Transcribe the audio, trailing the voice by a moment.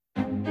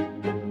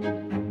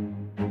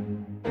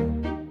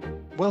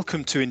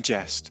Welcome to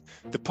Ingest,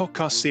 the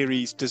podcast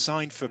series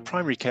designed for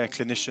primary care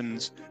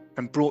clinicians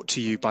and brought to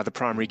you by the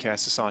Primary Care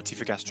Society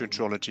for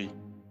Gastroenterology.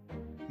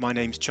 My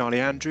name's Charlie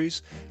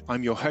Andrews,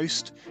 I'm your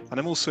host, and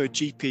I'm also a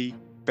GP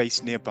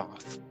based near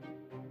Bath.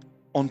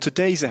 On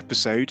today's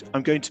episode,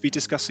 I'm going to be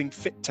discussing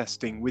fit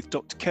testing with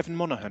Dr. Kevin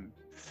Monaghan.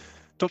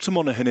 Dr.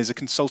 Monaghan is a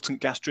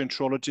consultant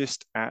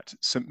gastroenterologist at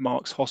St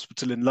Mark's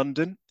Hospital in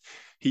London.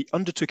 He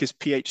undertook his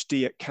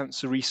PhD at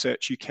Cancer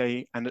Research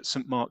UK and at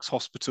St Mark's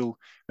Hospital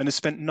and has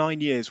spent 9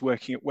 years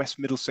working at West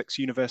Middlesex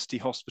University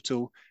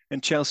Hospital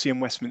and Chelsea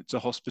and Westminster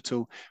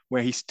Hospital,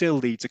 where he still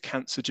leads a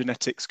cancer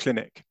genetics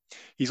clinic.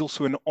 He's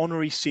also an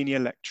honorary senior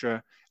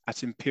lecturer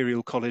at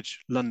Imperial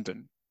College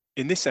London.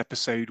 In this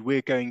episode,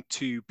 we're going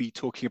to be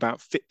talking about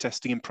fit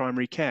testing in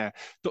primary care.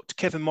 Dr.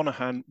 Kevin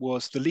Monaghan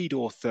was the lead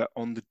author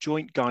on the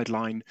joint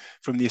guideline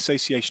from the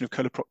Association of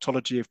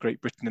Coloproctology of Great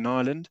Britain and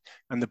Ireland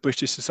and the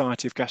British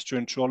Society of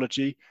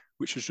Gastroenterology,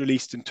 which was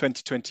released in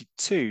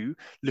 2022,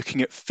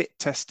 looking at fit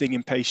testing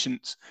in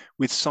patients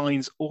with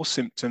signs or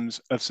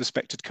symptoms of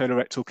suspected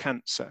colorectal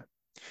cancer.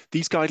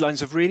 These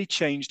guidelines have really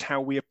changed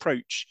how we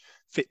approach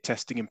fit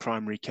testing in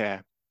primary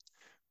care.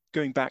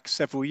 Going back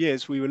several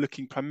years, we were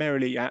looking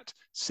primarily at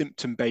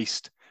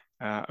symptom-based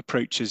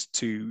approaches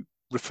to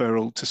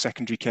referral to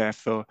secondary care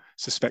for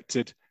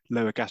suspected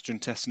lower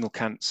gastrointestinal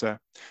cancer.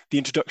 The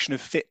introduction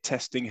of fit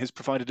testing has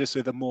provided us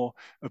with a more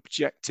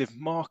objective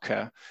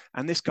marker,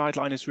 and this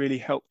guideline has really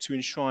helped to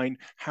enshrine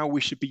how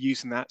we should be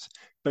using that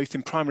both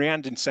in primary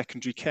and in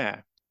secondary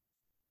care.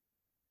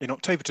 In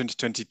October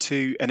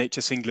 2022,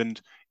 NHS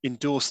England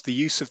endorsed the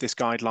use of this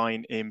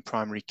guideline in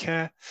primary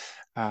care.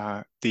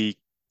 The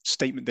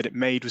statement that it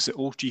made was that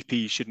all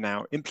GPs should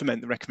now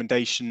implement the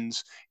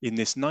recommendations in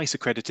this NICE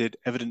accredited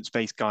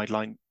evidence-based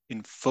guideline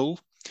in full.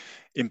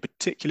 In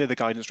particular, the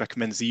guidance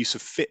recommends the use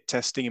of fit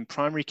testing in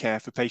primary care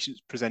for patients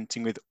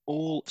presenting with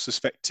all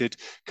suspected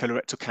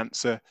colorectal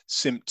cancer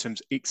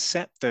symptoms,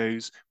 except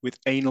those with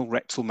anal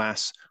rectal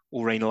mass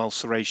or anal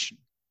ulceration.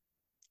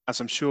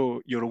 As I'm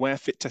sure you're aware,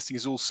 fit testing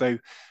has also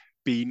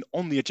been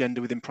on the agenda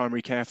within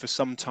primary care for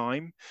some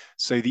time.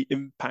 So the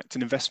Impact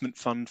and Investment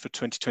Fund for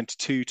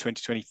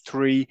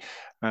 2022-2023,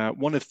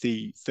 one of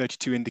the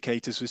 32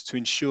 indicators was to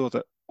ensure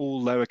that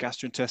all lower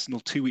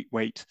gastrointestinal 2-week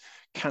wait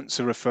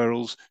cancer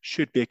referrals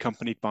should be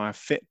accompanied by a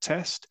fit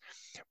test.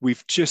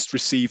 We've just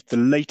received the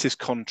latest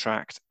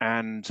contract,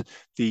 and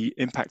the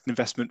Impact and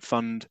Investment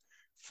Fund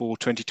for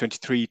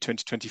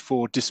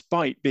 2023-2024,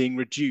 despite being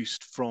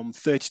reduced from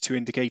 32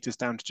 indicators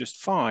down to just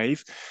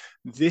 5,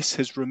 this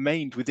has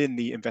remained within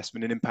the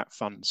Investment and Impact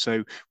Fund.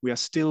 So we are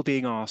still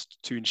being asked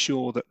to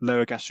ensure that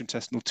lower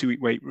gastrointestinal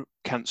 2-week wait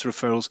cancer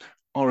referrals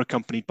are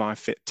accompanied by a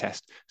fit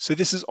test. So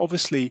this is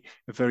obviously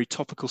a very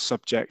topical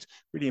subject,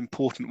 really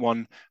important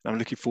one, and I'm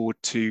looking forward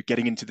to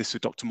getting into this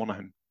with Dr.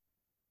 Monaghan.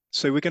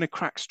 So we're going to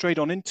crack straight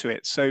on into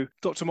it. So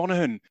Dr.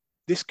 Monaghan,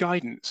 this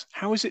guidance,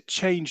 how has it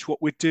changed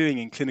what we're doing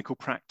in clinical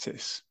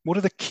practice? What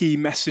are the key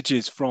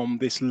messages from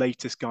this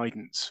latest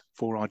guidance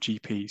for our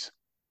GPs?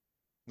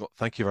 Well,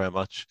 thank you very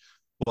much.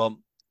 Well,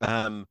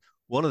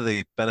 one of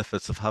the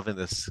benefits of having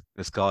this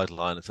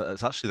guideline is that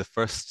it's actually the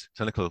first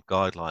clinical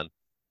guideline,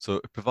 so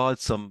it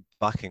provides some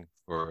backing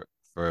for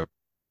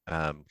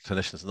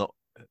clinicians, not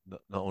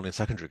only in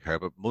secondary care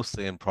but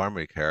mostly in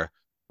primary care,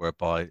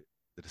 whereby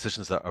the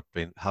decisions that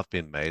have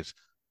been made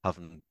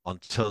haven't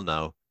until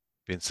now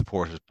been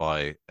supported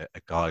by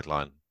a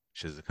guideline,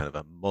 which is a kind of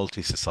a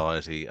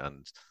multi-society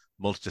and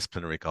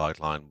multidisciplinary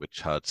guideline,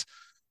 which had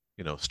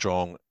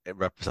strong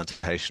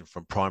representation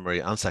from primary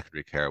and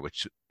secondary care,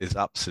 which is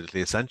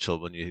absolutely essential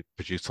when you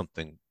produce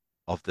something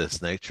of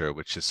this nature,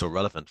 which is so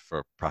relevant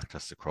for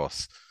practice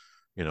across,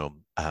 the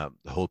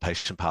whole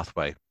patient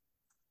pathway.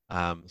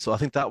 So I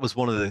think that was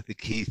one of the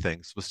key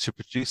things, was to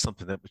produce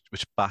something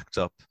which backed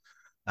up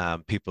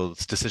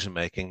people's decision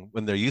making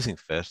when they're using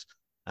FIT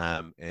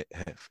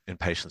in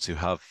patients who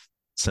have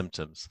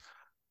symptoms.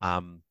 I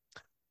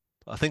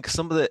think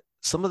some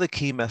of the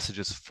key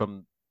messages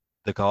from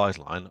the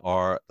guideline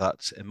are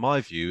that, in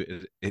my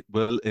view, it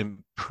will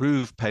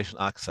improve patient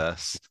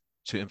access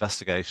to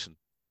investigation.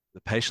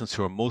 The patients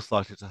who are most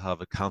likely to have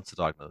a cancer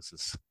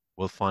diagnosis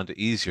will find it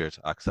easier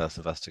to access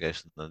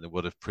investigation than they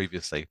would have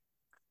previously.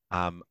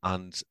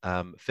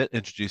 FIT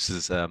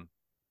introduces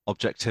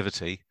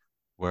objectivity,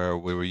 where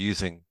we were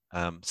using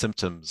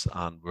symptoms,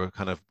 and we're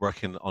kind of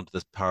working onto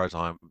this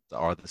paradigm,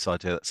 or this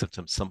idea that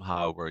symptoms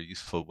somehow were a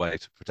useful way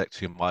to predict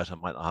who might or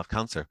might not have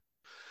cancer.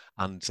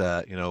 And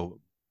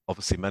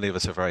obviously, many of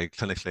us are very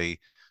clinically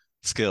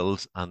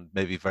skilled and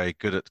maybe very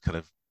good at kind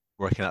of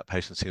working out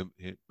patients who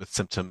with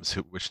symptoms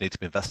which need to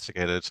be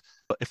investigated.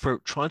 But if we're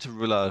trying to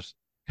rule out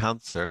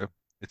cancer,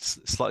 it's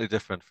slightly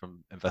different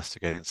from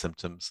investigating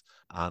symptoms.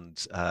 And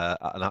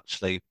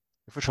actually,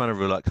 if we're trying to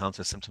rule out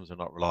cancer, symptoms are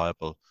not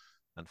reliable.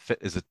 And FIT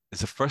is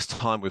the first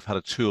time we've had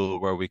a tool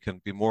where we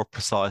can be more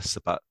precise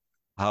about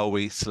how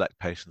we select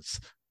patients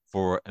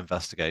for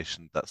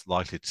investigation that's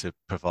likely to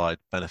provide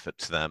benefit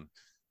to them,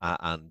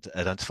 and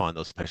identifying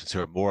those patients who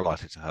are more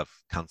likely to have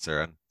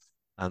cancer.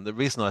 And the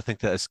reason I think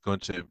that it's going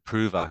to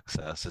improve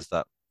access is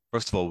that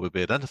first of all, we'll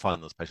be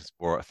identifying those patients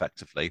more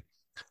effectively.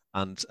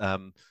 And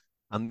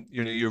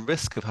your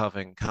risk of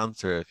having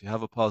cancer, if you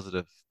have a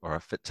positive or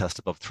a fit test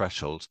above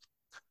threshold,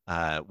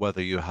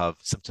 whether you have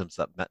symptoms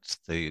that met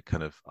the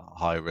kind of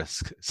high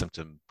risk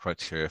symptom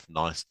criteria from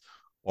NICE,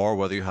 or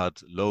whether you had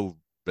low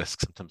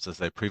risk symptoms as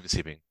they've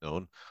previously been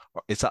known,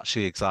 it's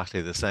actually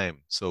exactly the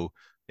same. So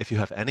if you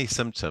have any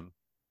symptom,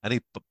 any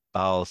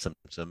bowel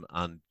symptom,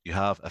 and you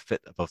have a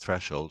fit above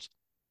threshold,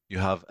 you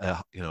have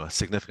a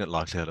significant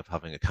likelihood of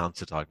having a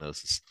cancer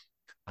diagnosis.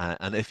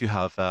 And if you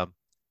have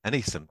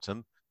any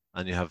symptom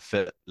and you have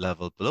fit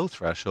level below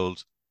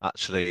threshold,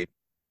 actually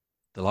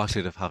the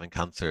likelihood of having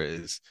cancer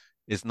is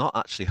not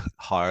actually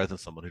higher than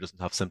someone who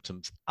doesn't have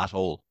symptoms at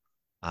all.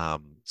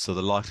 So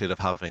the likelihood of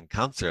having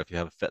cancer if you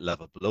have a fit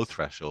level below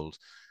threshold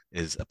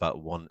is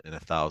about 1 in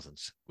 1,000,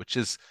 which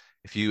is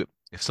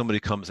if somebody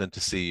comes in to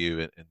see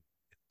you in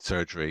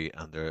surgery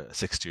and they're a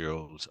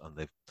 60-year-old and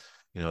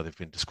they've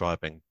been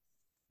describing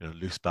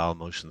loose bowel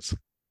motions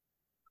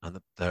and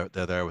they're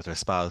there with their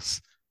spouse.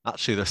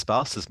 Actually, their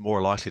spouse is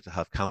more likely to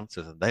have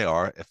cancer than they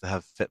are if they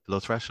have fit below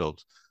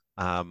threshold.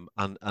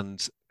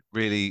 And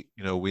really,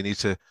 we need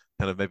to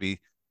kind of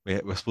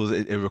I suppose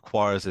it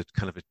requires a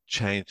kind of a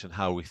change in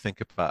how we think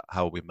about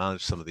how we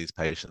manage some of these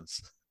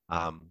patients.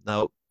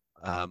 Now,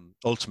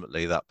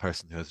 ultimately, that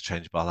person who has a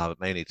change of bowel habit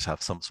may need to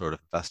have some sort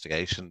of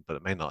investigation, but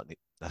it may not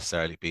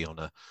necessarily be on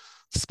a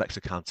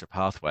suspected cancer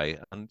pathway.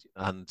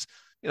 And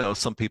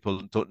some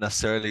people don't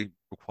necessarily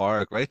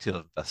require a great deal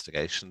of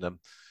investigation.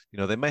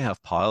 They may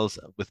have piles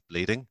with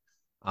bleeding,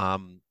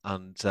 and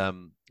I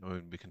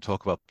mean, we can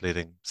talk about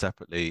bleeding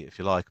separately if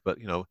you like, but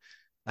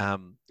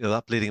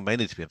that bleeding may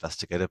need to be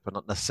investigated, but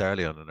not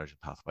necessarily on an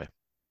urgent pathway.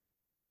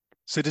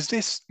 So does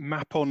this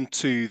map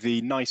onto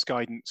the NICE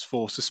guidance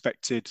for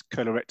suspected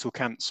colorectal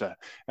cancer,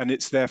 and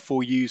it's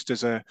therefore used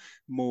as a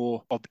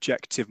more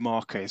objective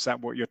marker? Is that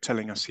what you're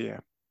telling us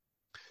here?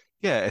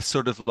 Yeah, it's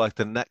sort of like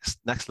the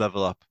next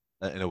level up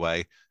in a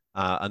way.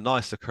 And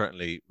NICE are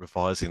currently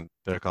revising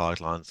their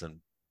guidelines and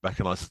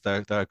recognise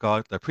that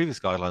their previous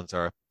guidelines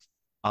are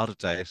out of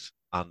date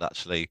and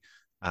actually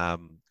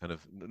kind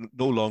of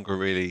no longer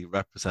really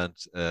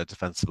represent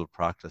defensible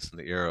practice in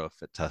the era of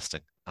fit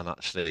testing. And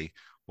actually,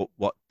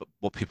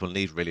 what people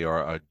need really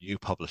are new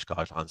published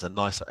guidelines. And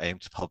NICE are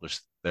aimed to publish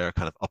their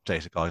kind of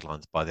updated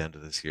guidelines by the end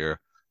of this year.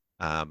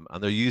 And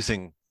they're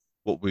using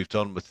what we've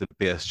done with the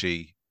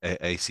BSG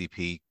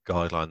ACP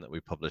guideline that we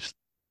published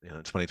in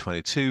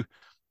 2022.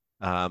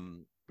 They're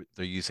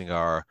using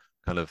our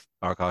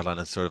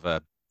guideline as sort of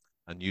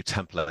a new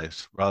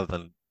template rather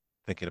than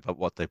thinking about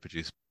what they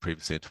produced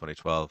previously in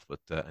 2012 with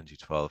the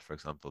NG12, for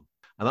example.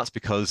 And that's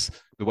because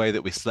the way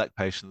that we select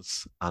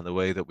patients and the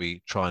way that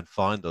we try and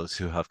find those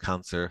who have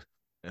cancer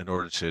in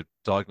order to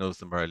diagnose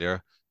them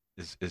earlier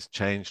is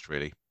changed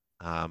really.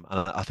 And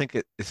I think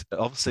it's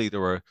obviously there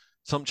were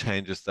some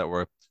changes that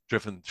were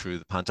driven through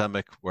the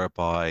pandemic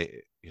whereby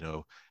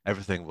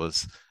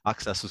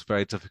access was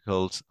very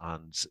difficult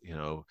and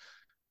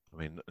I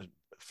mean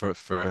for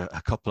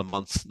a couple of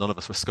months none of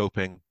us were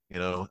scoping.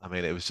 I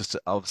mean it was just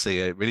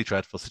obviously a really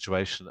dreadful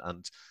situation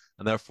and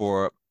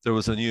therefore there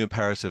was a new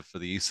imperative for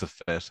the use of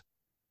fit.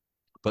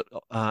 But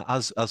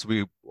as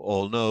we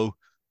all know,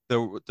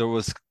 there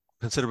was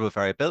considerable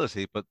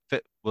variability, but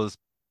fit was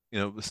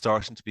was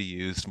starting to be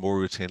used more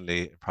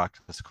routinely in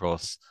practice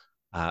across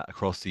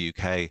the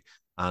UK.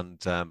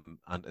 And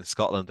in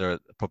Scotland, they're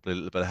probably a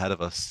little bit ahead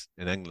of us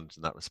in England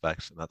in that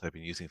respect, and that they've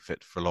been using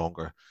fit for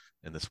longer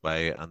in this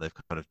way, and they've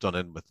kind of done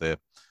in with the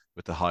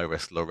high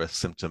risk, low risk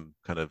symptom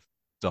kind of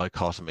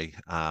dichotomy,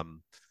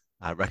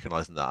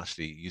 recognizing that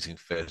actually using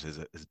fit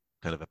is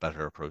kind of a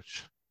better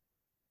approach.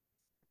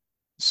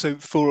 So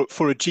for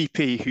a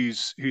GP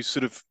who's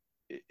sort of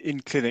in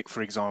clinic,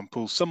 for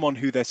example, someone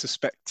who they're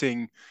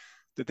suspecting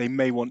that they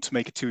may want to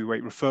make a two-way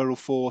referral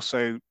for,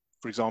 so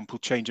for example,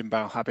 change in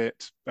bowel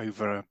habit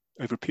over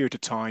a period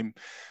of time,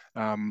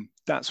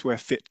 that's where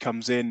fit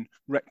comes in.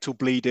 Rectal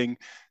bleeding,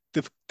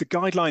 the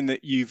guideline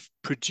that you've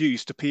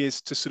produced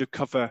appears to sort of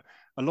cover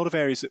a lot of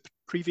areas that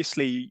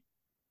previously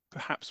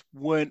perhaps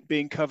weren't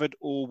being covered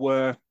or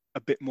were a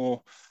bit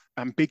more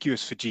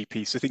ambiguous for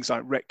GPs. So things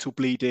like rectal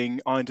bleeding,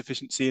 iron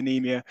deficiency,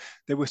 anemia,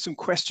 there were some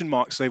question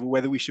marks over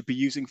whether we should be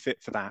using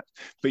fit for that.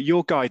 But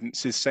your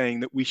guidance is saying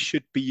that we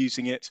should be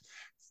using it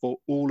for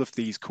all of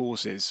these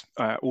causes,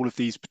 all of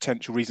these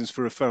potential reasons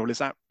for referral.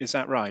 Is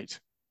that right?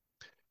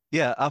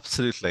 Yeah,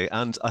 absolutely.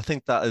 And I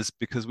think that is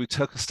because we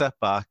took a step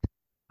back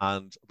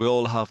and we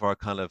all have our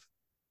kind of,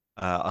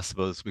 I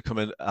suppose we come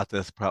in at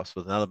this perhaps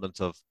with an element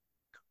of,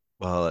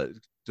 well,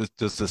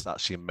 does this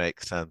actually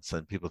make sense?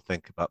 And people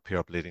think about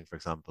PR bleeding, for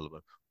example.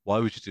 Why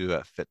would you do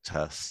a fit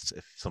test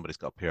if somebody's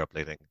got PR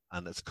bleeding?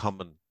 And it's a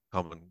common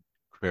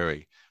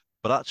query.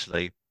 But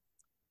actually,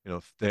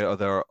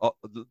 they're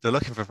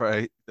looking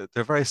for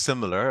they're very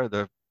similar.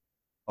 They're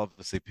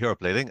obviously PR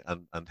bleeding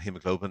and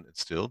hemoglobin in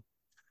stool,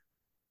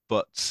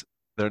 but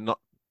they're not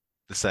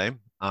the same.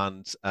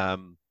 And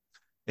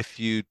if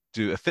you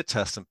do a fit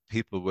test in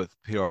people with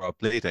PR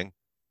bleeding,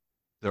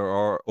 there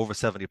are over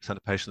 70%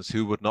 of patients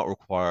who would not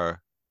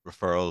require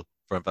referral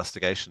for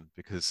investigation,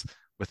 because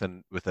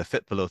with a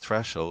fit below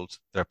threshold,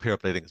 their PR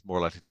bleeding is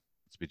more likely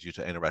to be due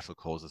to anorectal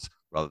causes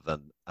rather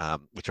than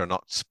which are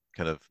not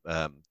kind of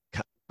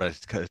ready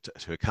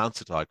to a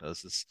cancer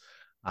diagnosis,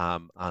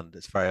 and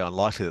it's very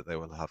unlikely that they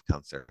will have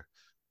cancer.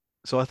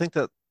 So I think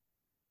that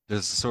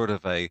there's sort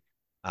of an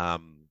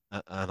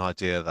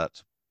idea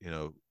that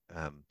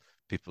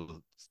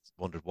people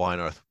wondered why on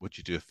earth would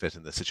you do a fit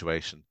in this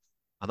situation,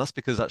 and that's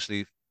because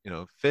actually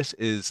fit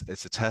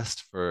it's a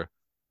test for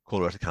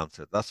colorectal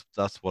cancer.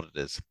 That's what it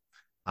is.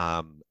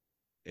 Um,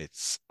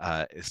 it's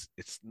a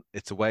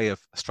way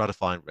of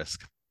stratifying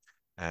risk.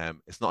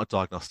 It's not a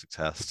diagnostic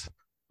test,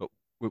 but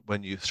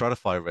when you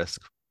stratify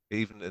risk,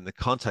 even in the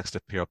context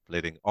of PR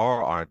bleeding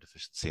or iron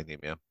deficiency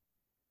anemia,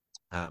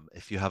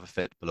 if you have a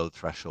fit below the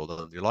threshold,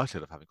 then your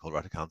likelihood of having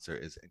colorectal cancer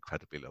is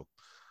incredibly low.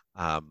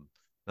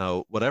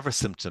 Now, whatever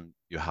symptom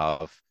you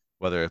have,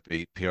 whether it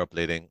be PR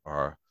bleeding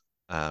or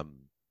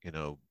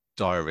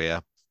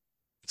diarrhea,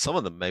 some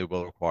of them may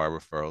well require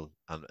referral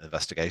and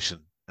investigation.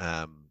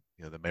 They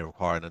may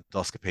require an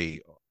endoscopy.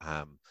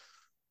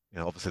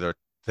 Obviously there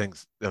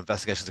are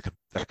investigations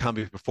that can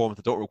be performed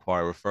that don't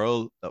require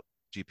referral that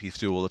GPs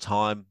do all the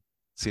time,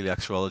 celiac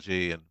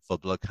serology and full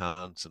blood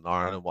counts and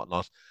iron and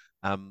whatnot.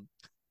 And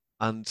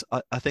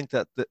I think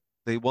that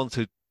the ones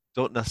who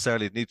don't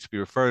necessarily need to be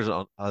referred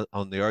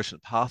on the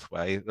urgent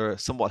pathway, they're a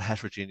somewhat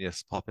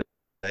heterogeneous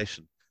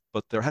population,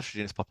 but they're a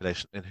heterogeneous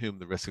population in whom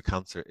the risk of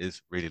cancer is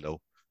really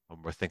low,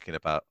 and we're thinking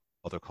about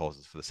other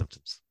causes for the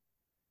symptoms.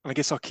 And I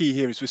guess our key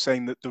here is we're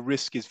saying that the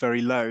risk is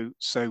very low,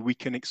 so we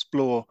can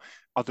explore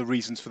other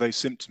reasons for those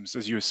symptoms,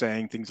 as you were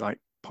saying, things like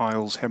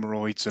piles,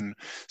 hemorrhoids, and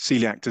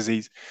celiac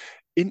disease.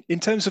 In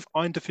terms of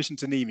iron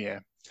deficient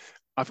anemia,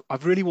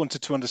 I've really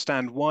wanted to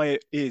understand why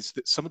it is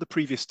that some of the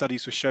previous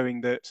studies were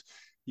showing that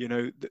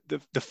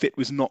the fit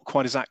was not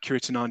quite as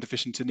accurate in iron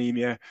deficient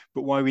anemia,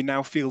 but why we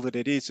now feel that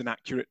it is an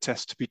accurate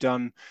test to be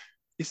done.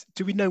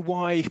 Do we know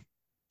why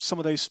some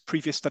of those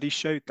previous studies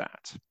showed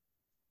that?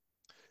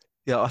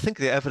 Yeah, I think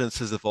the evidence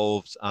has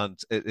evolved, and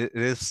it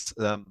is.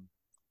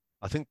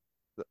 I think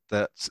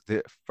that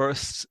the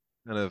first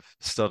kind of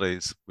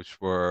studies,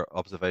 which were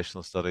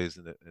observational studies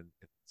in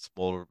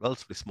smaller,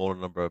 relatively smaller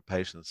number of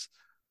patients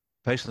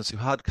who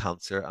had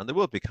cancer, and there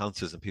will be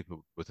cancers in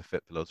people with a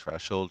fit below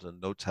threshold, and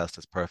no test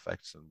is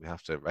perfect, and we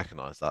have to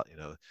recognize that,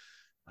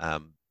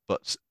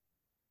 but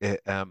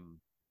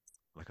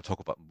I can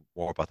talk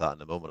more about that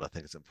in a moment. I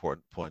think it's an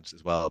important point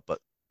as well. But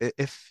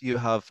if you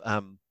have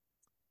uh,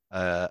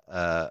 uh,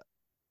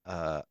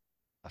 uh,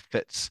 a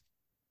fit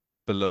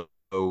below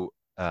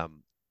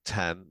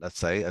 10, let's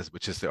say,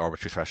 which is the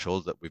arbitrary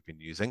threshold that we've been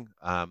using,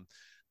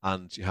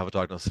 and you have a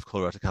diagnosis of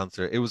colorectal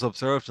cancer, it was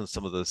observed in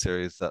some of those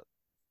series that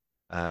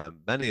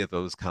many of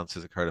those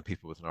cancers occurred in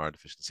people with an iron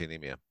deficiency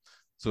anemia.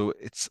 So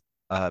it's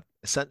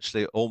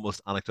essentially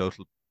almost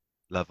anecdotal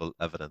level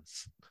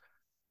evidence.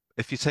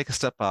 If you take a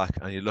step back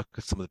and you look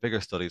at some of the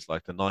bigger studies,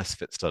 like the NICE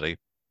FIT study,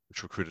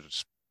 which recruited,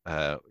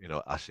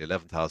 actually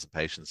 11,000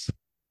 patients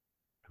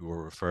who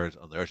were referred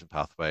on the urgent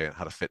pathway and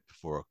had a fit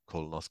before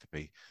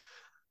colonoscopy.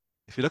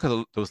 If you look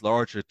at those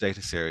larger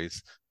data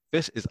series,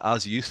 FIT is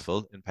as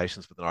useful in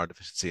patients with an iron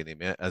deficiency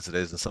anemia as it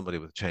is in somebody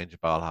with a change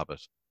of bowel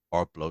habit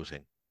or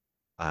bloating,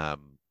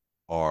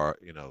 or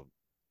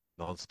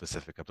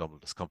non-specific abdominal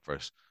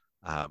discomfort.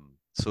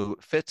 So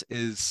FIT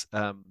is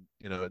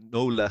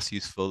no less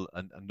useful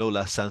and no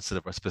less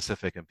sensitive or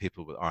specific in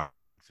people with iron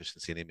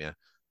deficiency anemia.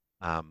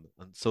 And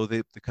so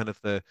the kind of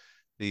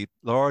the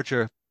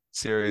larger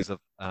series of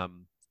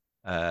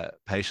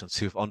patients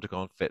who've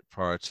undergone FIT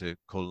prior to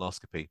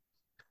colonoscopy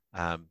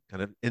kind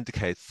of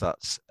indicates that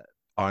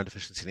iron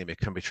deficiency anemia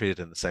can be treated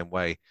in the same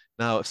way.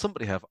 Now, if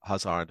somebody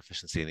has iron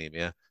deficiency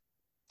anemia,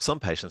 some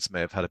patients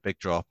may have had a big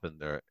drop in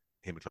their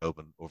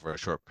hemoglobin over a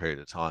short period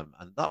of time,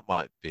 and that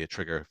might be a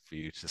trigger for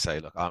you to say,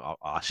 look, I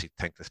actually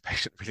think this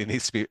patient really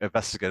needs to be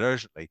investigated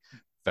urgently.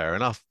 Fair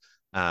enough.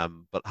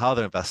 But how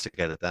they're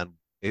investigated then,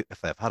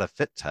 if they've had a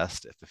fit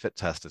test, if the fit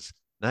test is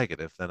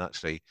negative, then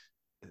actually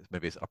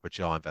maybe it's upper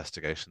GI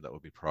investigation that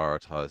would be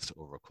prioritized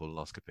over a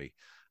colonoscopy.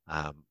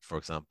 For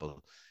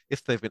example,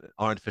 if they've been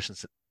iron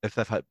deficient, if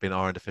they've been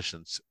iron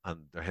deficient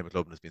and their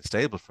hemoglobin has been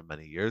stable for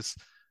many years,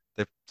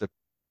 they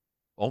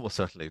almost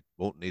certainly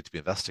won't need to be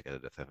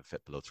investigated if they have a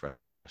fit below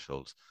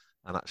threshold.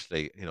 And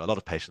actually, a lot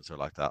of patients are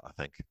like that, I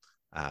think.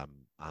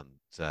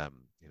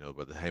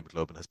 Where the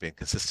hemoglobin has been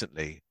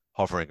consistently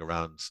hovering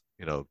around,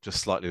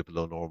 just slightly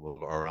below normal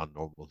or around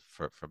normal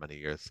for many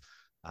years.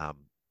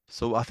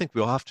 So I think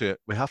we have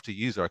to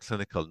use our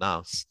clinical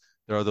nous.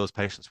 There are those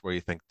patients where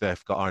you think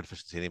they've got iron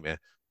deficiency anemia,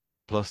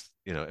 plus,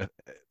 if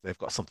they've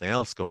got something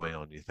else going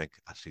on, you think,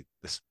 actually,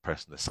 this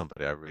person is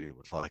somebody I really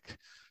would like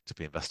to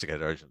be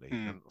investigated urgently.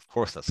 And of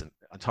course, that's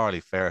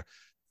entirely fair.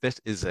 FIT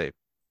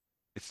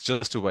it's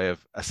just a way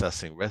of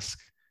assessing risk.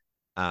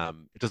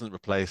 It doesn't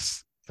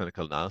replace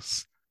clinical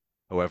nous.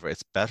 However,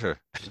 it's better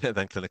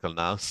than clinical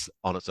nous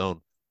on its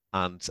own.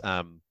 And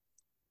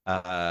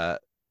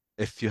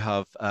if you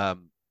have,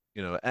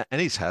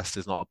 any test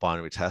is not a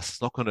binary test.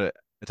 It's not going to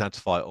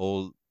identify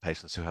all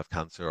patients who have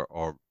cancer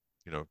or,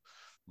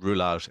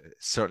 rule out,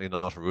 it's certainly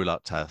not a rule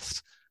out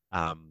test.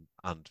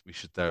 And we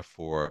should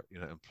therefore,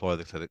 employ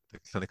the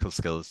clinical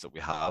skills that we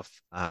have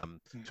to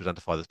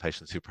identify those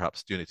patients who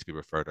perhaps do need to be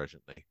referred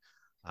urgently,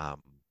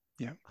 um,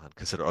 Yeah. and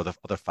consider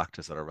other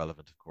factors that are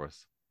relevant, of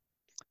course.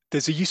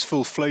 There's a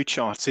useful flow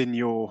chart in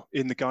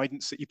the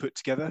guidance that you put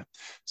together,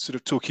 sort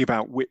of talking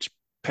about which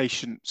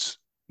patients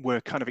were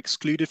kind of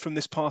excluded from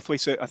this pathway.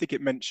 So I think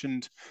it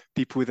mentioned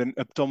people with an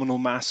abdominal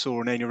mass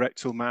or an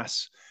anorectal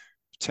mass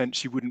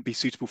potentially wouldn't be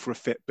suitable for a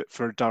FIT, but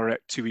for a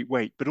direct 2-week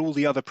wait. But all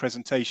the other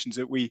presentations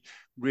that we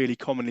really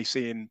commonly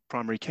see in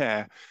primary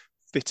care,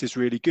 FIT is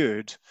really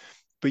good.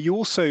 But you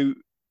also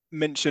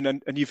mention,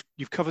 and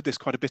you've covered this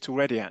quite a bit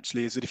already,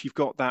 actually, is that if you've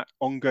got that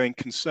ongoing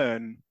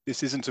concern, this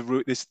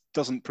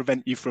doesn't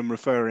prevent you from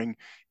referring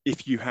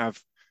if you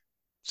have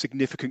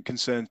significant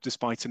concerns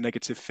despite a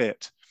negative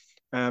FIT.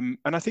 And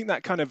I think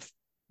that kind of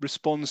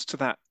responds to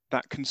that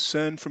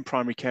concern from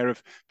primary care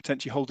of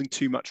potentially holding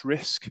too much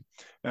risk,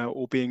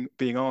 or being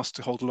asked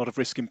to hold a lot of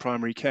risk in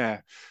primary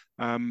care.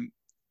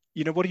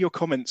 What are your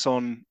comments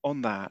on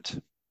that?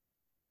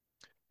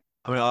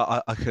 I mean,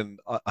 I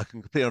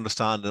can completely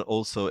understand, and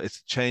also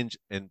it's a change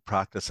in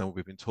practice, and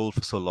we've been told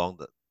for so long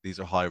that these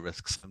are high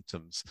risk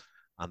symptoms,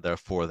 and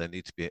therefore they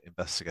need to be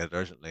investigated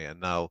urgently. And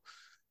now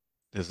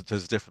there's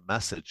a different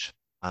message,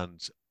 and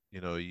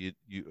you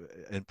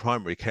in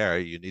primary care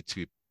you need to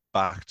be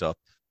backed up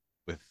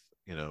with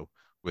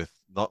with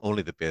not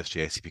only the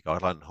BSG ACP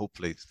guideline, and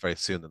hopefully very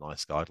soon the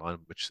NICE guideline,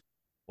 which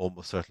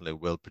almost certainly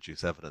will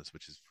produce evidence,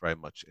 which is very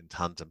much in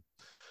tandem.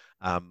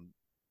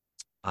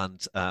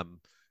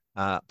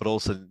 But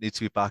also need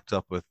to be backed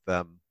up with,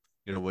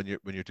 when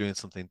you're doing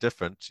something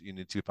different, you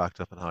need to be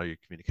backed up in how you're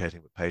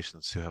communicating with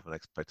patients who have an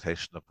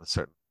expectation of a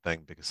certain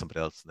thing because somebody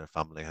else in their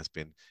family has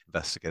been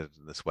investigated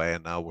in this way,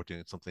 and now we're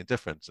doing something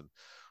different. And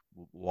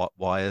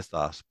why is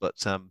that? But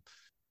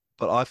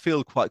I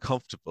feel quite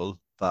comfortable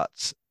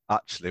that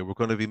actually we're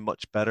going to be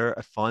much better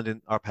at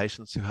finding our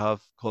patients who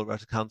have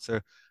colorectal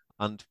cancer.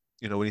 And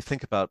when you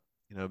think about,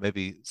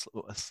 maybe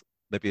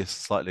a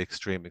slightly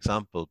extreme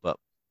example, but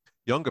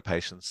younger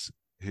patients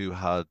who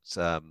had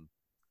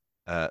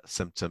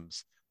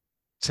symptoms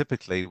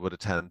typically would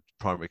attend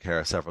primary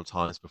care several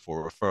times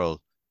before referral.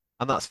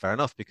 And that's fair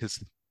enough,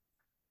 because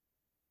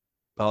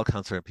bowel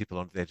cancer in people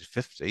under the age of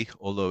 50,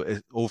 although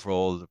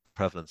overall the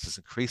prevalence is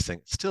increasing,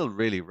 it's still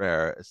really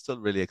rare. It's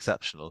still really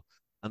exceptional.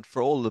 And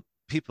for all the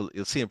people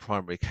you'll see in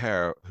primary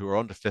care who are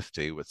under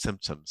 50 with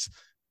symptoms,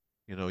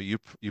 you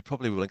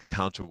probably will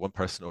encounter one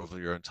person over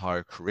your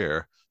entire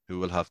career who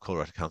will have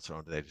colorectal cancer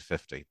under the age of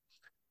 50.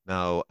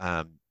 Now,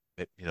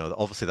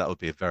 obviously that would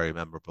be a very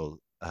memorable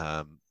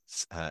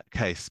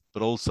case,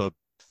 but also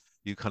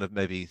you kind of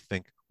maybe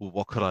think, well,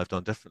 what could I have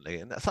done differently?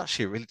 And that's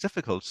actually really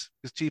difficult,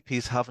 because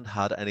GPs haven't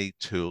had any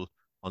tool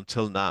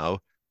until now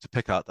to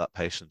pick out that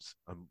patient,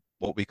 and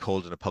what we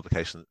called in a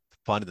publication,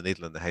 finding the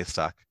needle in the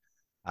haystack.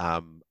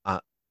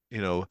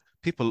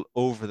 People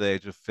over the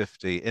age of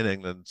 50 in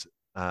England,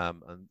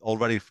 and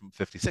already from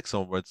 56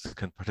 onwards,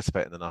 can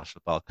participate in the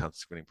National Bowel Cancer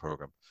Screening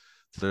Programme.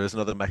 So there is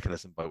another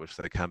mechanism by which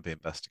they can be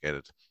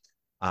investigated.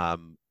 But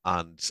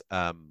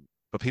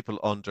people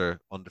under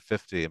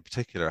 50 in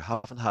particular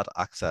haven't had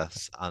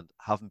access and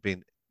haven't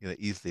been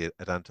easily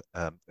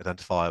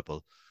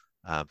identifiable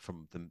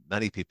from the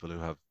many people who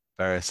have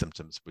various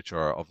symptoms, which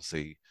are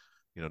obviously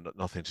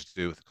nothing to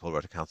do with the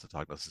colorectal cancer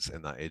diagnosis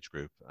in that age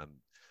group.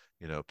 And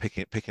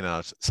picking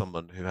out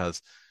someone who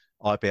has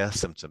IBS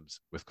symptoms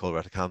with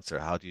colorectal cancer,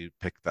 how do you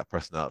pick that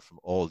person out from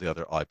all the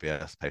other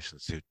IBS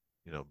patients who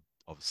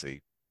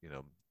obviously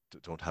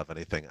don't have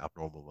anything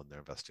abnormal when they're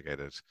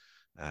investigated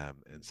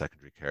in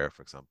secondary care,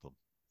 for example.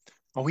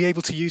 Are we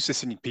able to use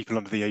this in people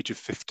under the age of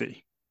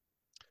 50?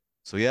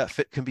 So yeah,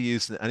 FIT can be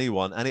used in any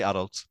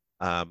adult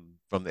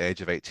from the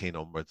age of 18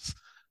 onwards,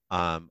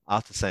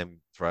 at the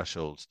same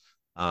threshold.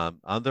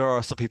 And there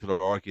are some people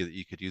who argue that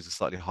you could use a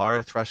slightly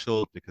higher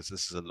threshold because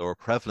this is a lower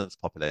prevalence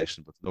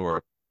population with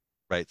lower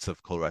rates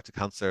of colorectal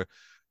cancer.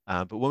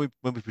 But when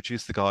we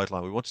produced the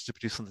guideline, we wanted to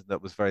produce something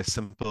that was very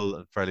simple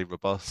and fairly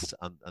robust,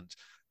 and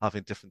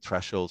having different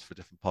thresholds for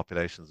different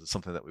populations is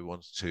something that we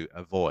wanted to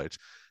avoid.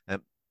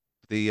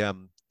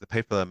 The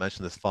paper that I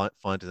mentioned, this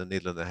finding the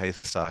needle in the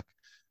haystack,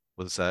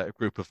 was a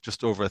group of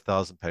just over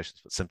 1,000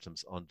 patients with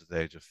symptoms under the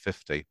age of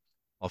 50,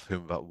 of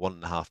whom about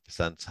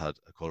 1.5% had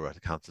a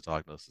colorectal cancer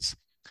diagnosis.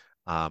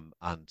 And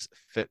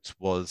FIT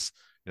was,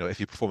 if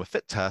you perform a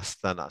FIT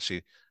test, then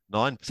actually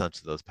 9%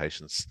 of those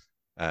patients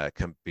of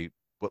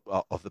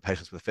the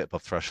patients with a FIT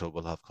above threshold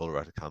will have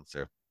colorectal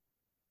cancer.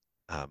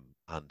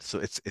 And so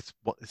it's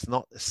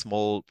not a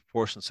small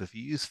proportion. So if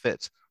you use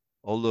FIT,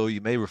 although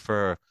you may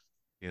refer,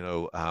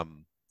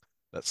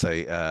 let's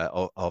say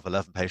of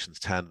 11 patients,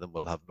 10 of them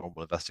will have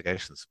normal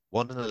investigations.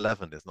 1 in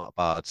 11 is not a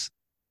bad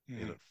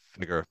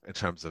figure in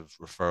terms of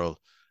referral.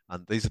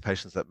 And these are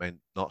patients that may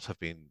not have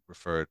been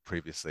referred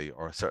previously,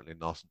 or certainly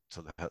not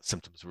until the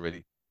symptoms were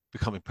really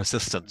becoming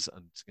persistent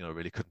and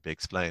really couldn't be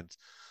explained.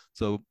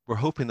 So we're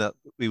hoping that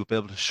we will be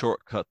able to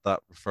shortcut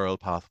that referral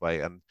pathway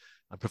and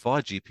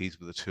provide GPs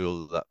with a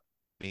tool that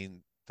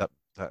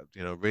that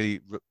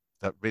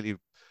that really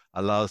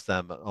allows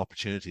them an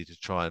opportunity to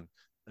try and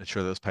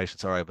ensure those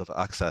patients are able to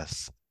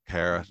access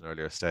care at an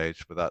earlier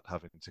stage without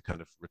having to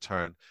kind of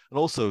return. And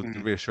also the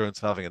Mm. reassurance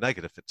of having a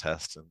negative fit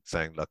test and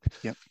saying, look,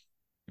 Yep.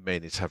 you may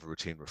need to have a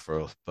routine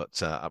referral, but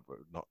we're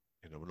not,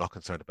 we're not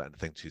concerned about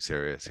anything too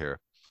serious here.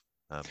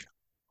 Um,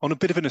 On a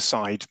bit of an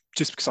aside,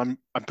 just because I'm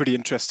pretty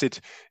interested,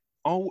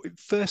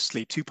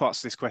 firstly, two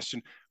parts to this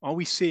question. Are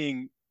we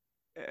seeing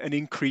an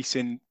increase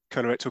in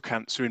colorectal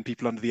cancer in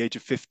people under the age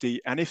of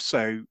 50? And if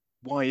so,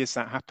 why is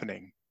that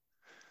happening?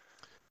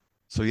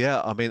 So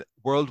yeah, I mean,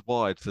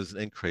 worldwide there's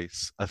an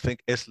increase. I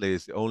think Italy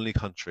is the only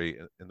country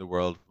in the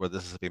world where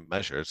this has been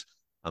measured,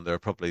 and there are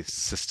probably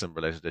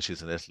system-related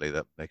issues in Italy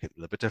that make it a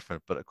little bit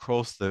different. But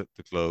across the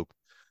globe,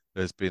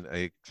 there's been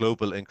a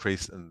global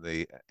increase in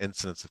the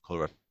incidence of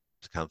colorectal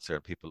cancer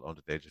in people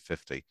under the age of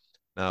 50.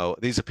 Now,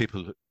 these are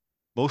people who,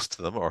 most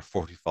of them are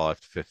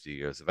 45 to 50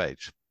 years of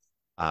age.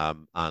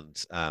 And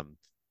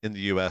in the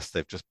US,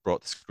 they've just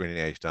brought the screening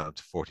age down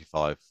to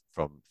 45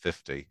 from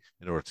 50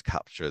 in order to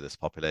capture this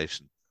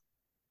population.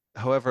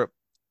 However,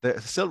 they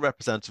still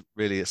represent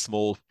really a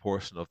small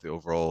portion of the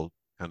overall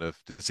kind of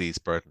disease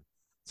burden.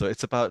 So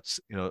it's about,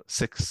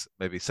 6,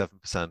 maybe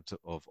 7%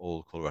 of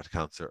all colorectal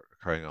cancer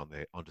occurring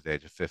under the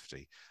age of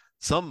 50.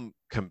 Some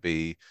can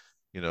be,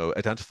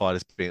 identified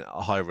as being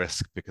a high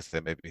risk because they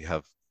maybe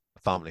have a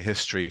family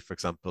history, for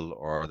example,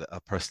 or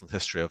a personal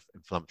history of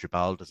inflammatory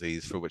bowel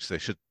disease for which they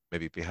should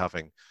maybe be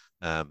having,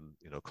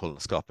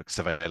 colonoscopic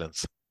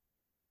surveillance.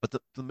 But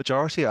the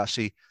majority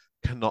actually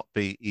cannot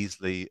be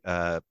easily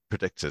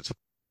predicted.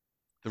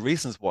 The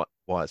reasons why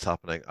it's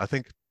happening, I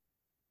think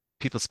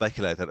people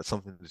speculate that it's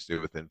something to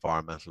do with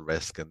environmental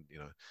risk and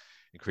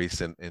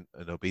increase in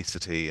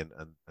obesity and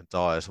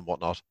diet and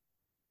whatnot.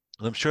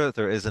 And I'm sure that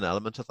there is an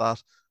element of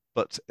that,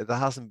 but it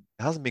hasn't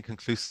been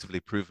conclusively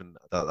proven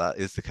that that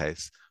is the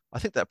case. I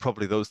think that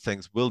probably those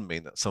things will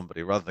mean that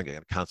somebody, rather than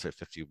getting cancer at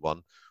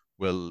 51,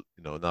 will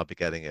now be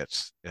getting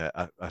it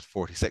at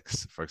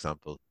 46, for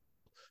example,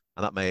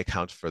 and that may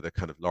account for the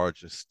kind of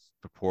largest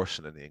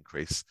proportion in the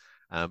increase.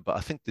 But I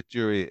think the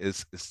jury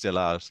is still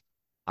out.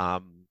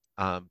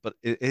 But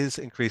it is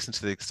increasing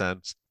to the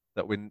extent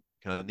that we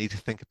kind of need to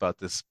think about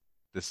this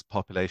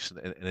population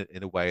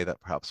in a way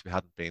that perhaps we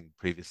hadn't been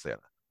previously.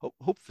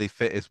 Hopefully,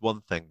 fit is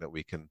one thing that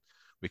we can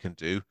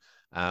do.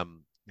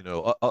 There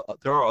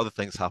are other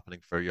things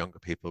happening for younger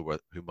people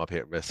who might be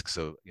at risk.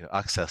 So,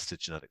 access to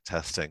genetic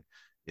testing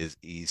is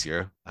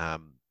easier.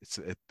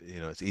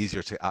 It's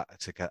easier to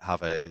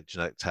have a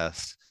genetic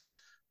test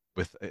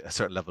with a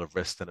certain level of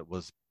risk than it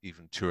was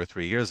even 2 or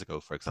 3 years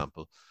ago, for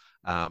example.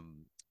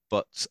 Um,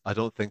 but I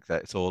don't think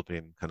that it's all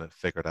been kind of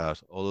figured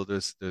out. Although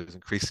there's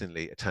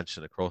increasingly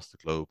attention across the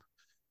globe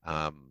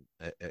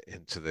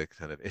into the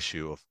kind of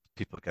issue of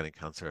people getting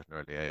cancer at an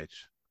early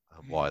age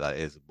and why that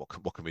is, and what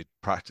can we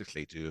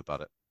practically do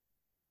about it.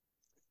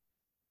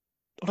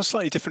 On a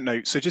slightly different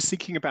note, so just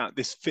thinking about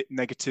this fit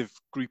negative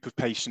group of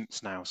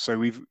patients now. So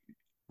we've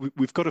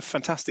got a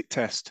fantastic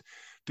test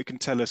that can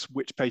tell us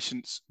which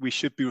patients we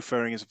should be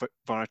referring as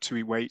via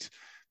 2E weight,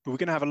 but we're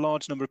going to have a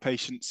large number of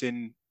patients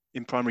in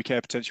primary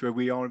care potentially where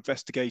we are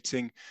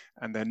investigating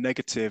and they're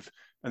negative,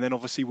 and then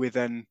obviously we're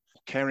then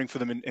caring for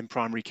them in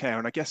primary care.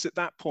 And I guess at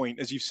that point,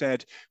 as you've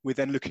said, we're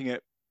then looking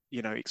at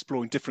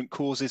exploring different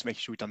causes, making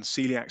sure we've done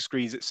celiac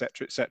screens, et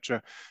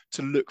cetera,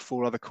 to look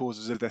for other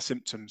causes of their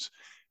symptoms.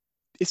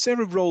 Is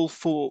there a role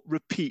for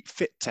repeat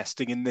fit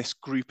testing in this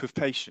group of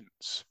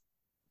patients?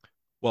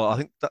 Well, I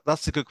think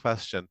that's a good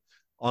question.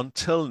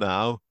 Until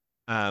now,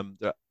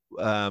 there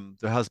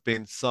has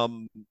been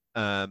some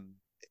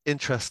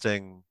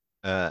interesting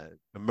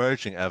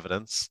emerging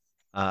evidence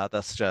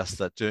that suggests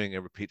that doing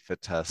a repeat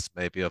fit test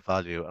may be of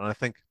value. And I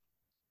think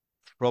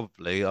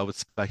probably I would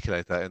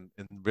speculate that in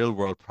real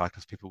world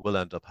practice, people will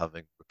end up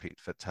having repeat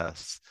fit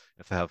tests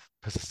if they have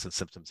persistent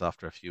symptoms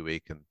after a few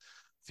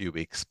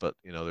weeks. But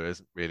there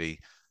isn't really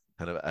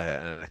kind of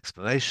an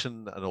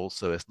explanation, and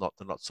also they're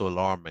not so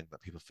alarming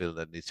that people feel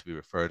that needs to be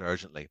referred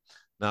urgently.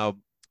 Now,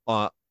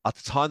 at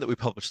the time that we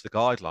published the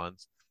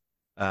guidelines,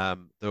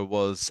 there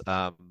was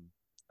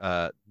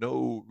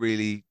no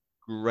really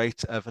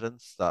great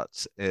evidence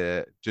that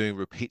doing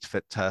repeat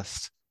fit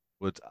tests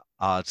would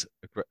add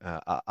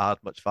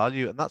much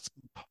value, and that's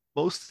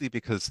mostly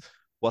because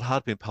what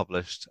had been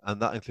published,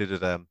 and that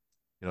included a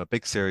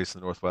big series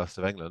in the northwest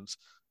of England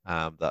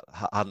that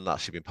hadn't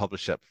actually been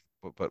published yet,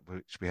 but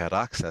which we had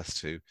access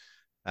to.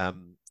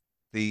 Um,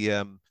 the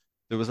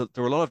there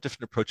were a lot of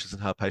different approaches in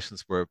how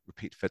patients were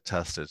repeat fit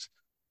tested.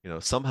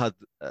 Some had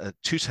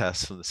two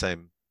tests from the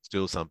same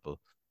stool sample.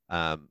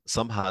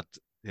 Some had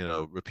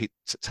repeat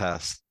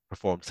tests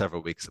performed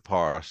several weeks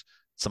apart.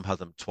 Some had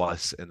them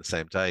twice in the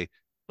same day.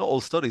 Not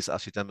all studies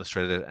actually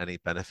demonstrated any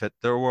benefit.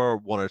 There were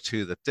one or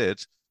two that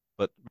did,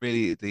 but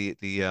really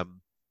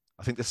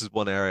I think this is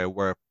one area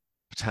where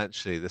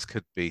potentially this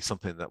could be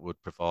something that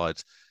would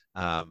provide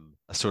a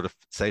sort of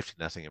safety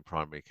netting in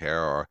primary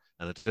care or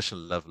an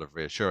additional level of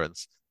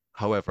reassurance.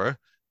 However,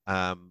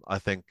 I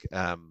think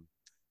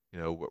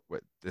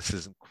this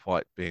isn't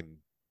quite been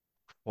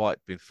quite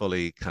been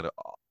fully kind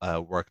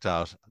of worked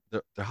out.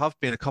 There have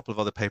been a couple of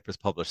other papers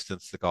published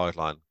since the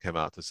guideline came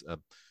out. There's a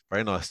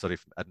very nice study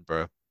from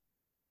Edinburgh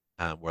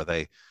where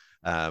they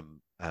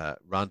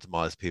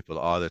randomized people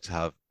either to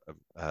have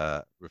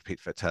a repeat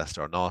fit test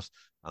or not,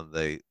 and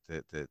the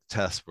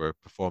tests were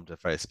performed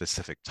at very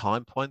specific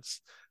time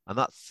points, and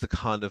that's the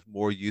kind of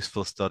more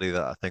useful study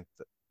that I think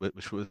that,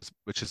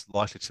 which is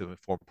likely to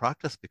inform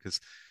practice because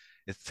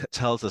it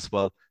tells us,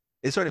 well,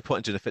 is there any point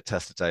in doing a fit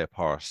test a day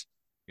apart?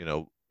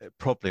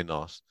 Probably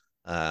not.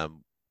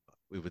 Um,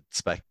 we would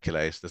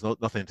speculate. There's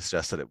nothing to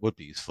suggest that it would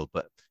be useful,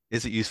 but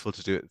is it useful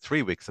to do it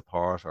 3 weeks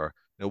apart, or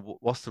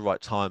what's the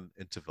right time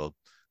interval?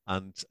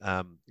 And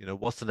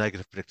what's the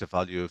negative predictive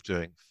value of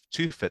doing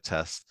 2 fit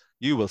tests?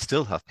 You will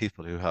still have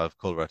people who have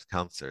colorectal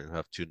cancer who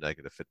have 2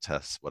 negative fit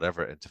tests,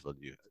 whatever interval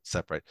you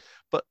separate,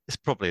 but it's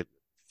probably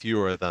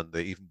fewer than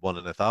the even 1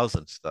 in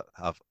 1,000 that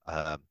have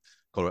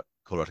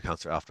colorectal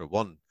cancer after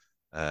one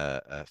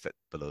fit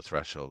below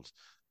threshold.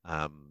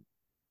 Um,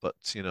 but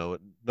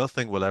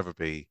nothing will ever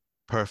be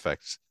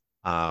perfect.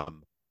 I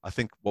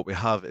think what we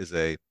have is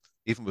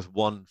even with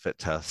one fit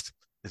test,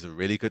 is a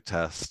really good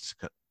test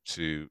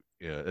to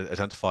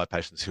identify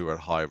patients who are at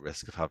high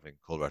risk of having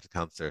colorectal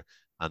cancer,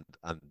 and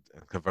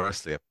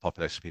conversely, a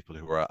population of people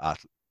who are at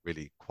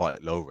really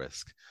quite low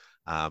risk.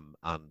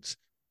 And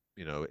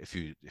if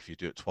you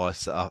do it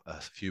twice a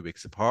few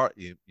weeks apart,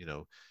 you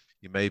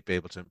may be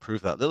able to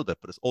improve that a little bit,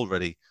 but it's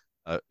already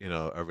a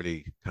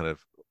really kind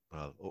of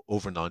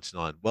over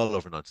 99, well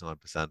over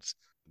 99%,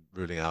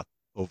 ruling out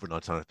over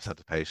 99%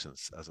 of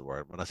patients, as it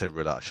were. When I say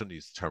rule out, I shouldn't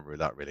use the term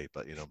rule out really,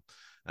 but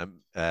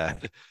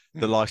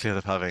the likelihood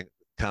of having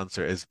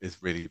cancer is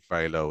really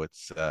very low.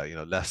 It's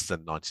less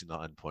than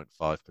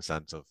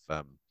 99.5%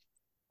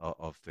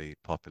 of the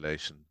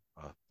population,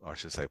 or I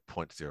should say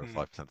 0.05%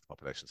 of the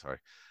population. Sorry.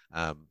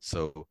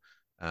 So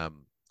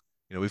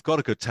we've got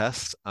a good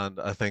test, and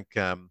I think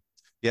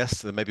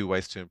yes, there may be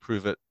ways to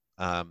improve it,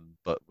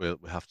 but we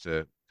have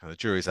to kind of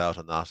jury's out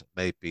on that. It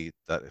may be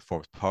that it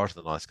forms part of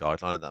the NICE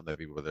guideline, that may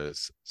be where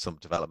there's some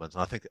development.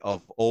 And I think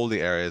of all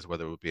the areas where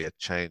there would be a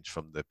change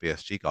from the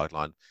BSG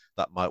guideline,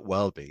 that might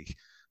well be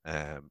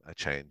a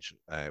change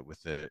with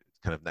the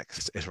kind of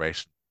next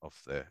iteration of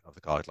the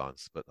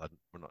guidelines, but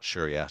we're not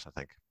sure yet, I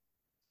think.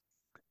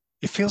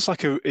 It feels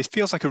like a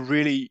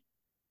really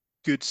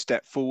good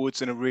step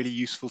forwards and a really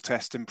useful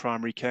test in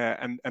primary care,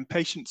 and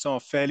patients are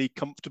fairly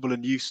comfortable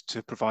and used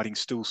to providing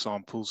stool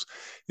samples.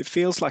 It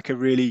feels like a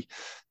really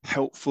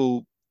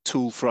helpful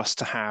tool for us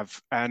to have,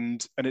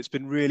 and it's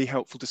been really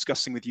helpful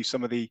discussing with you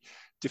some of the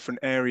different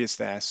areas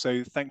there.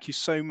 So thank you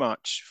so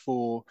much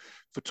for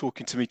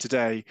talking to me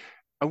today.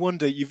 I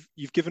wonder, you've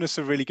given us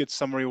a really good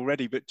summary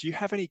already, but do you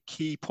have any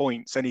key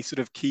points, any sort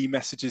of key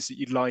messages that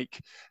you'd like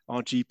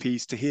our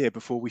GPs to hear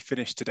before we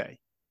finish today?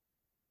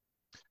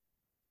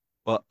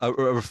 Well, a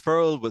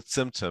referral with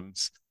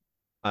symptoms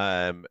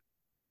um,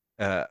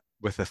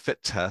 with a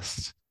fit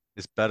test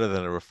is better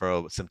than a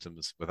referral with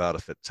symptoms without a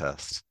fit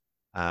test.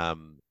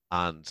 And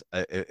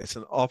it's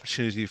an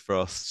opportunity for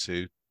us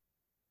to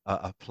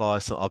apply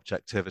some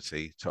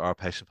objectivity to our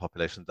patient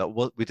population that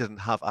we didn't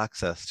have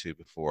access to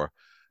before.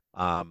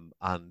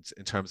 And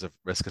in terms of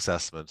risk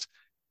assessment,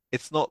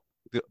 it's not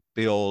the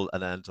be all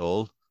and end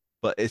all,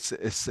 but it's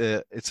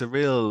a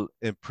real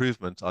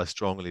improvement, I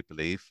strongly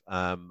believe,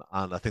 and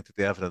I think that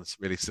the evidence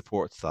really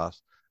supports that.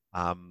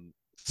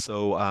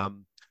 So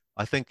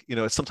I think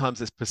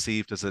sometimes it's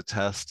perceived as a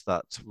test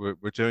that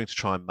we're doing to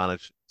try and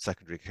manage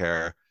secondary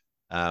care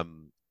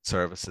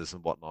services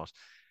and whatnot.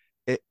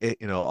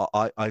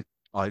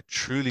 I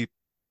truly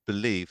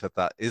believe that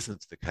that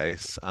isn't the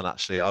case, and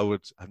actually, I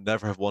would have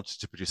never have wanted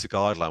to produce a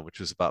guideline which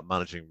was about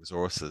managing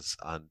resources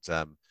and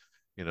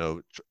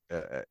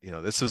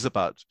this was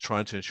about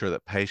trying to ensure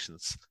that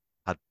patients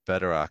had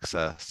better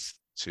access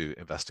to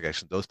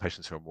investigation, those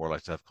patients who are more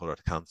likely to have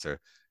colorectal cancer.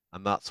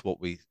 And that's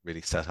what we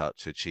really set out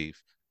to achieve.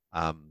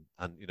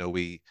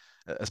 We,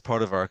 as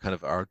part of our kind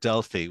of our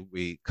Delphi,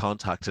 we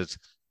contacted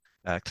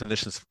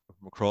clinicians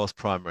from across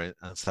primary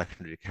and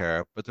secondary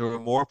care, but there were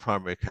more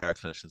primary care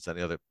clinicians than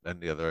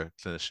any other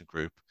clinician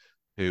group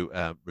who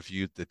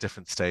reviewed the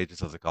different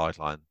stages of the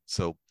guideline.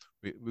 So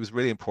it was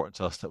really important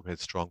to us that we had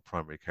strong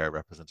primary care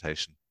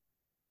representation.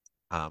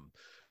 And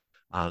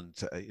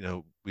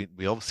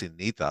we obviously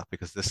need that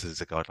because this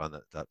is a guideline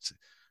that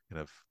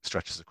kind of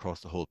stretches across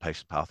the whole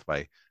patient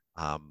pathway.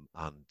 We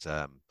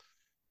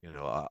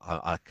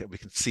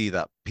can see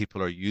that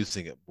people are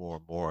using it more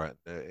and more.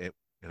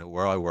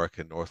 Where I work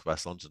in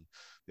Northwest London,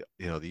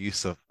 the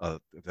use of the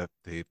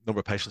number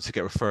of patients who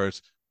get referred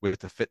with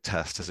the fit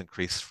test has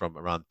increased from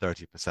around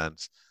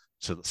 30%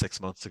 to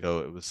 6 months ago.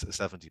 It was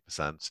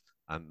 70%,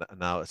 and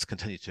now it's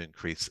continued to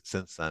increase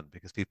since then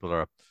because people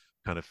are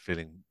kind of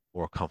feeling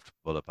more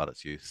comfortable about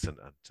its use, and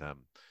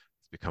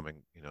it's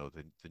becoming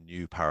the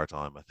new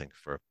paradigm, I think,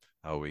 for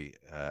how we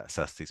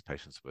assess these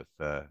patients with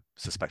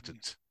suspected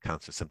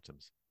cancer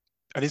symptoms.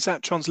 And is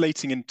that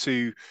translating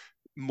into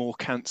more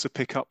cancer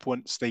pickup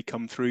once they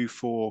come through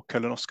for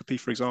colonoscopy,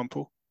 for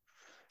example?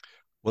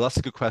 Well, that's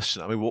a good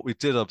question. I mean, what we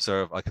did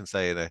observe, I can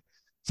say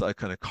sort of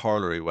kind of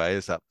corollary way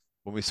is that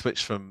when we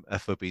switch from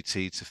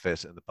FOBT to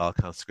FIT in the bowel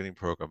cancer screening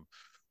program,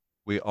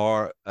 we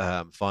are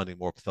finding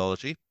more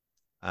pathology.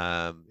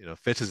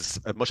 FIT is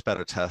a much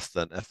better test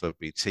than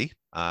FOBT.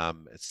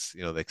 It's,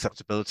 the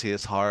acceptability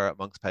is higher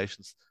amongst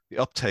patients. The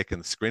uptake in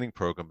the screening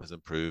program has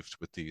improved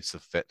with the use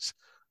of FIT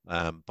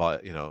by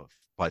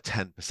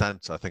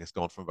 10%. I think it's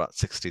gone from about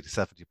 60 to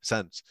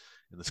 70%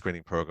 in the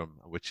screening program,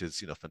 which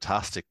is,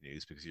 fantastic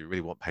news, because you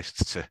really want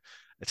patients to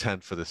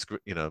attend for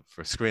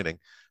for screening.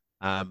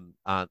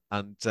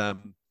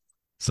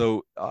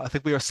 So I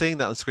think we are seeing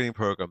that in the screening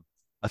program.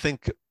 I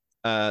think,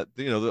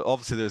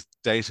 obviously there's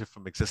data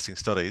from existing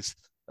studies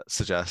that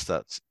suggest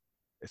that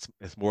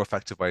it's more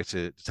effective way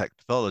to detect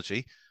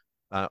pathology.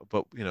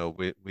 But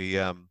we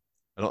are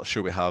not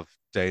sure we have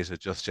data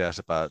just yet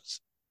about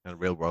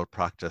real world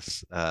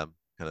practice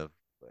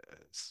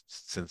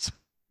since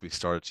we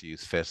started to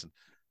use FIT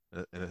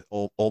in an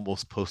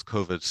almost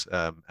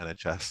post-COVID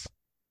NHS.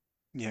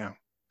 Yeah.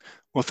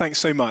 Well, thanks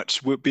so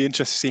much. We'll be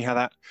interested to see how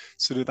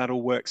that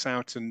all works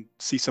out and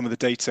see some of the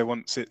data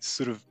once it's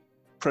sort of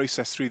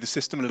processed through the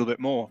system a little bit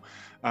more.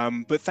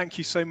 But thank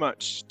you so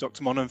much,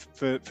 Dr. Monaghan,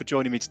 for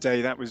joining me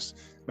today. I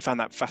found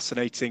that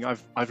fascinating.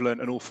 I've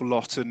learned an awful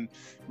lot and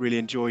really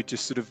enjoyed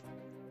just sort of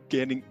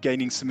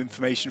gaining some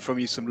information from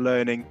you, some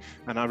learning,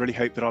 and I really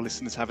hope that our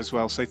listeners have as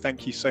well. So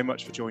thank you so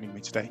much for joining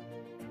me today.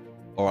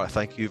 All right,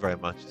 thank you very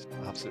much. It's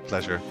an absolute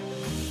pleasure.